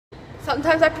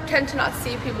sometimes I pretend to not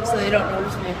see people so they don't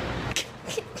notice me.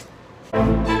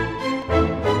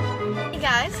 Hey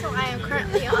guys, so I am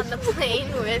currently on the plane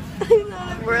with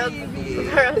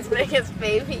world's biggest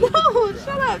baby. No,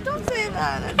 shut up, don't say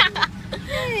that.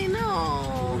 Hey,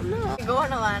 no. Go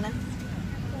on, Alana.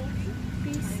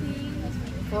 BC.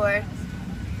 For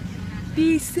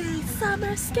BC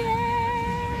Summer Skate!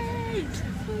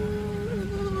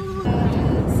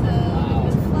 So,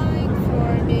 we're flying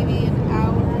for maybe an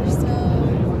hour or so.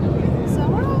 So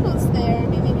we're almost there,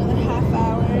 maybe another half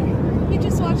hour. We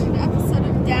just watched an episode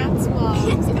of Dance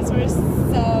Moms because we're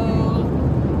so...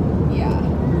 yeah.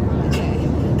 Okay.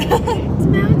 It's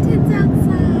mountains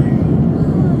outside.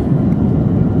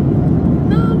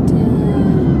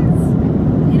 Mountains!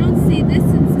 You don't see this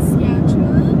in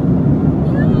Saskatchewan.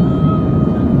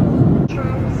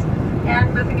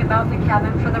 And moving about the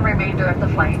cabin for the remainder of the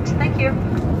flight. Thank you.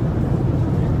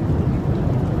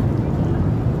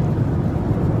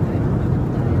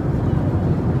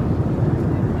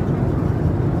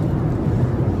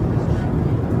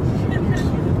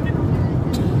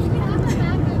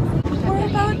 We're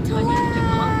about to land.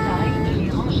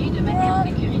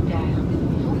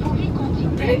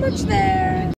 Pretty much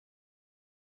there.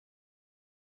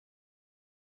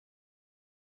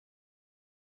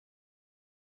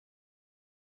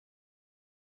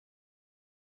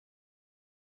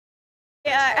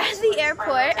 We are at the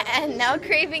airport and now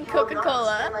craving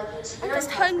Coca-Cola. I'm just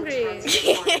hungry.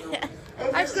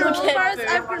 I have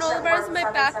granola bars in my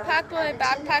backpack, but my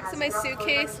backpack's in my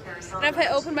suitcase. And if I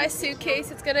open my suitcase,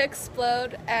 it's gonna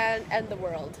explode and end the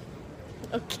world.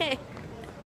 Okay.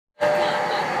 The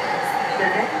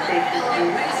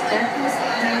next station is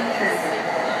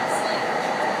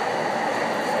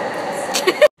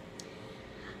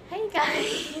Hey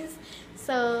guys.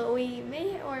 So we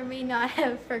may or may not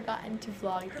have forgotten to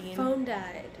vlog the Phone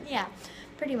died. Yeah,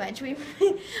 pretty much. We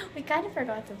kind of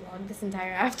forgot to vlog this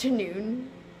entire afternoon.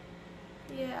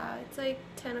 Yeah, it's like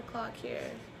 10 o'clock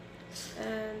here.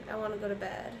 And I want to go to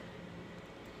bed.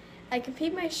 I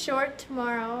compete my short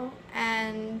tomorrow,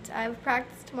 and I have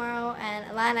practice tomorrow, and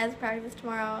Alana has practice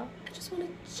tomorrow. I just want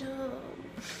to jump.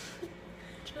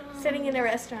 Sitting in a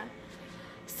restaurant.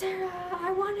 Sarah,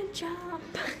 I want to jump.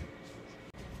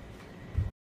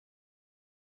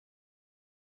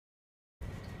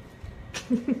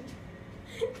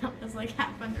 That was like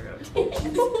half under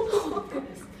rotation. Oh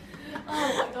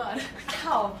my god.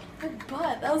 Ow. My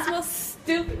butt. That was the most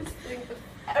stupidest thing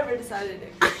I've ever decided to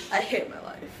do. I hate my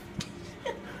life.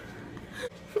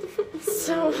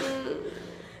 So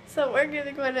we're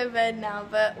gonna go to bed now,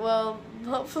 but we'll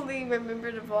hopefully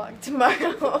remember to vlog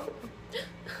tomorrow.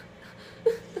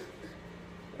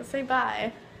 Let's say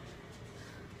bye.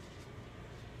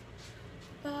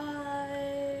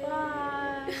 Bye.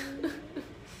 Bye.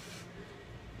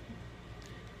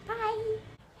 Bye.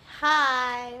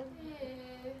 Hi.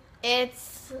 Hey.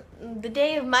 It's the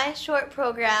day of my short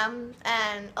program,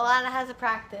 and Alana has a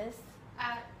practice.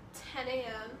 At 10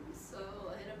 a.m., so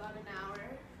in about an hour.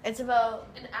 It's about,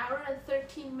 An hour and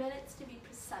 13 minutes to be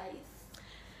precise.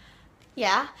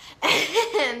 yeah,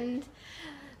 and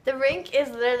the rink is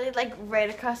literally like right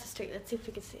across the street. Let's see if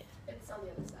we can see it. It's on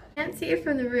the other side. Can't see it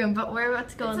from the room, but we're about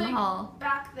to go in the hall.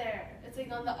 Back there. It's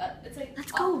like on the. It's like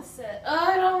Let's go. opposite.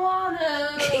 I don't want to.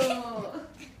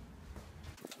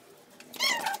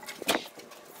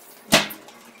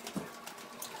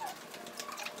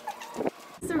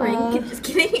 It's the rink. Just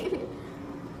kidding.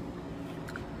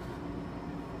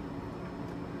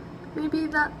 Maybe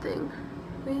that thing.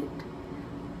 Wait.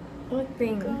 What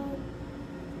thing?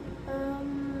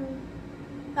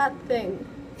 That thing.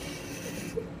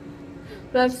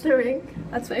 That's the rink.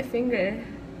 That's my finger.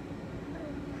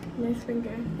 Nice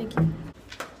finger. Thank you.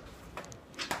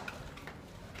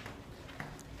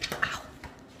 Ow.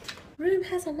 Room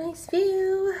has a nice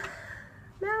view.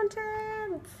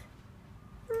 Mountains.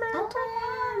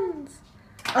 Mountains.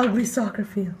 Ugly soccer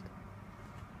field.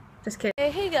 Just kidding.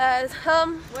 Hey guys,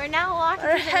 We're now walking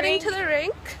we're to the heading rink to the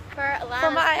rink for Alana's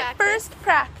for my practice. first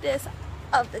practice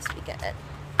of this weekend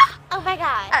Oh my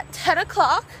god. at 10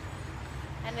 o'clock.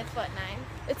 And it's what, 9?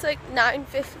 It's like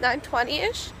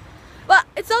 9:20-ish. But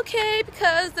it's okay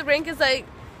because the rink is like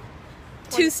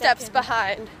 2 steps seconds.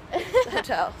 behind the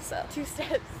hotel, so 2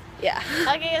 steps. yeah.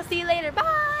 Okay, I'll see you later.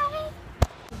 Bye!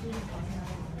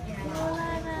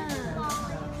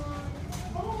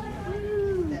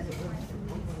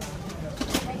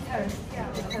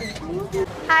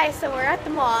 Hi, so we're at the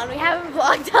mall and we haven't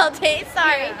vlogged all day,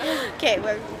 sorry. Yeah. Okay,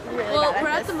 we're really Well, bad we're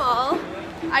at this. the mall.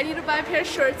 I need to buy a pair of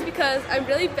shorts because I'm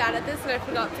really bad at this and I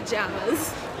forgot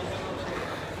pajamas.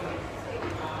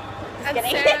 And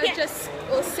kidding.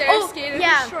 Sarah skated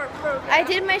yeah. her short program. I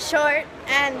did my short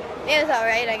and it was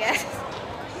alright, I guess.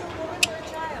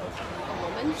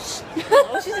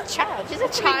 No, she's a child. She's a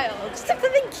child. She's a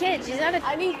flipping kid. She's not a.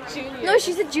 I need junior. No,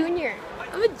 she's a junior.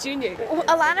 I'm a junior.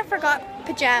 Alana forgot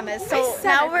pajamas, so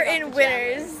now we're in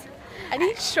winners. I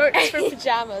need shorts for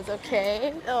pajamas,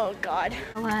 okay? Oh God.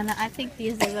 Alana, I think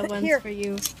these are the ones for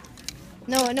you.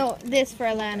 No, this for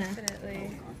Alana.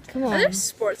 Definitely. Come on. They're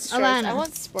sports shorts. Alana. I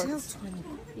want sports.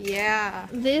 Yeah.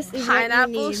 This is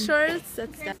Pineapple what you need. shorts.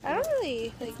 That's I don't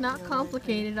really like. It's not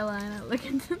complicated, Alana. Look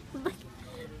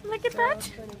at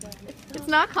that. It's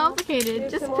not complicated.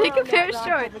 Just pick a pair of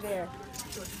shorts.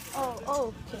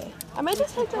 Oh, okay. I might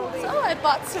just have to. Oh, I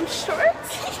bought some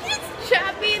shorts.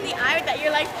 Trap me in the eye that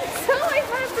you're like, so I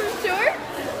bought some shorts?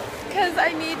 Because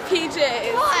I need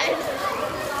PJs. What?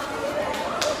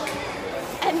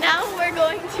 And now we're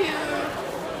going to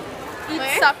Eat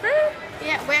where? supper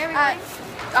Yeah, where are we at going?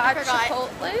 I forgot.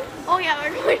 Chipotle. Oh yeah,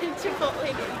 we're going to Chipotle to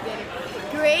eat dinner.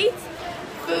 Great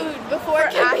food before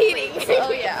For competing. athletes.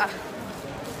 Oh yeah.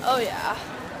 Oh yeah.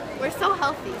 We're so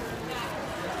healthy.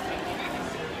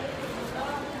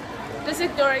 Just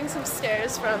ignoring some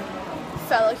stares from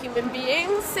fellow human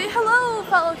beings. Say hello,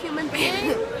 fellow human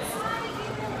beings.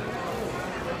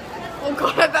 Oh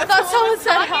God, I thought someone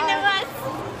said talking hi. to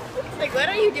us. Like, what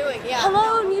are you doing? Yeah.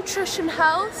 Hello, Nutrition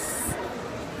House.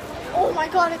 Oh my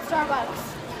God, it's Starbucks.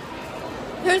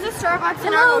 There's a Starbucks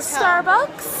in our Hello, hotel.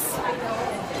 Starbucks.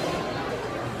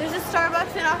 There's a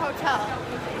Starbucks in our hotel.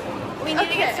 We need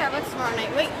to get Okay. Starbucks tomorrow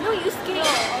night. Wait, no, you skate.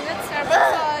 I'll get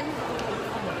Starbucks on.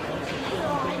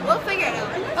 We'll figure it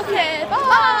out. Okay,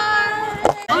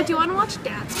 bye. Oh, do you want to watch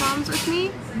Dance Moms with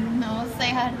me? No, say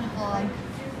hi to the vlog.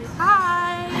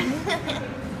 Hi.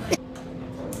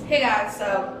 Hey guys,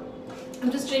 so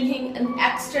I'm just drinking an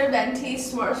extra venti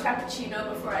s'mores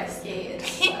frappuccino before I skate.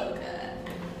 It's so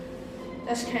good.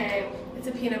 That's okay. It's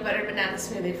a peanut butter banana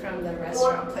smoothie from the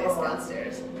restaurant place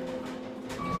downstairs.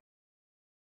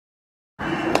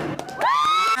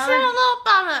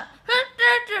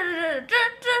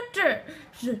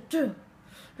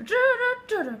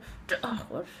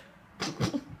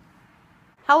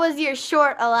 How was your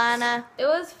short, Alana? It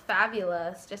was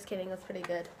fabulous. Just kidding, it was pretty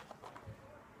good.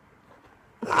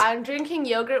 I'm drinking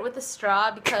yogurt with a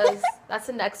straw because that's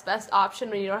the next best option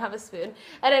when you don't have a spoon.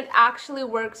 And it actually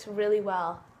works really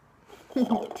well. I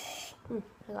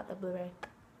got the blueberry.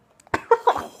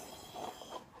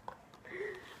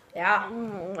 Yeah.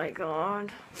 Oh my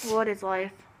God. What is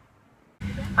life?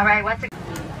 All right, what's it?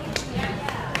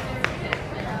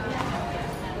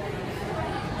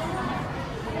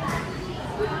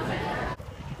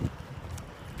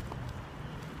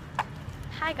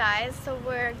 Hi guys, so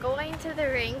we're going to the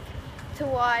rink to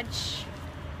watch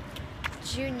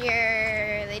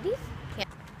junior ladies? Yeah.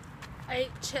 I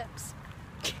ate chips.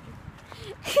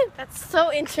 That's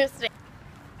so interesting.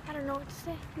 I don't know what to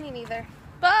say. Me neither.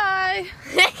 Bye.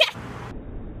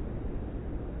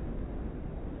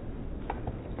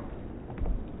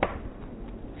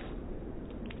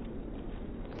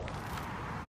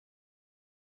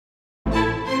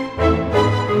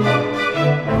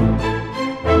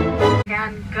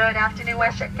 And good afternoon,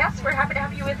 WestJet guests. We're happy to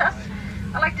have you with us.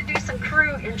 I'd like to do some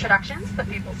crew introductions. The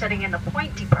people sitting in the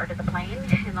pointy part of the plane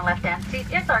in the left-hand seat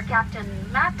is our Captain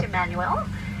Matt Emanuel,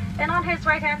 and on his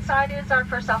right-hand side is our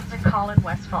First Officer Colin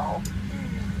Westfall.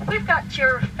 We've got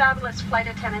your fabulous flight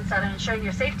attendants out ensuring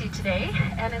your safety today,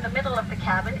 and in the middle of the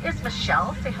cabin is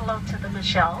Michelle. Say hello to the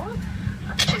Michelle.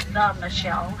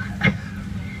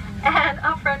 And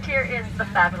up front here is the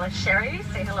fabulous Sherry.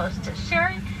 Say hello to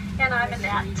Sherry. And I'm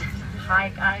Annette. Hi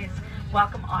guys,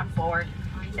 welcome on board.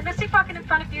 In the seat pocket in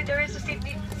front of you there is a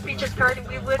safety features card, and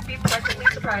we would be pleasantly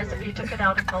surprised if you took it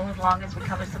out and followed along as we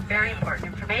cover some very important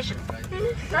information.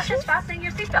 Such as fastening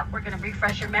your seatbelt. We're going to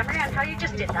refresh your memory on how you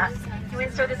just did that. You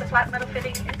inserted the flat metal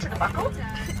fitting into the buckle,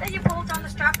 then you pulled on the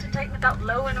strap to tighten the belt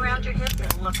low and around your hips,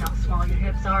 and look how small your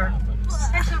hips are.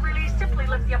 And to release, simply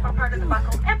lift the upper part of the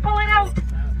buckle and pull it out.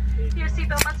 Your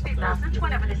seatbelt must be fastened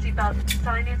whenever the seatbelt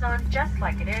sign is on, just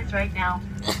like it is right now.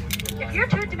 If you're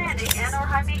too demanding and or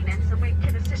high maintenance, then we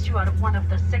can assist you out of one of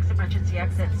the 6 emergency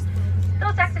exits.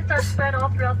 Those exits are spread all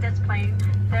throughout this plane.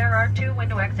 There are 2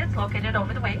 window exits located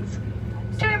over the wings,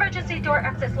 2 emergency door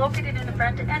exits located in the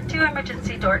front, and 2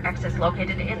 emergency door exits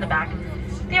located in the back.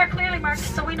 They are clearly marked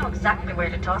so we know exactly where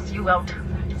to toss you out.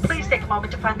 Please take a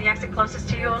moment to find the exit closest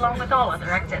to you along with all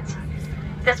other exits.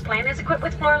 This plane is equipped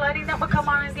with floor lighting that will come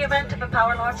on in the event of a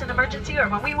power loss, an emergency, or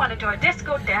when we want to do our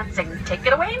disco dancing. Take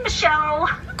it away, Michelle!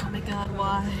 Oh my god,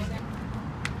 why?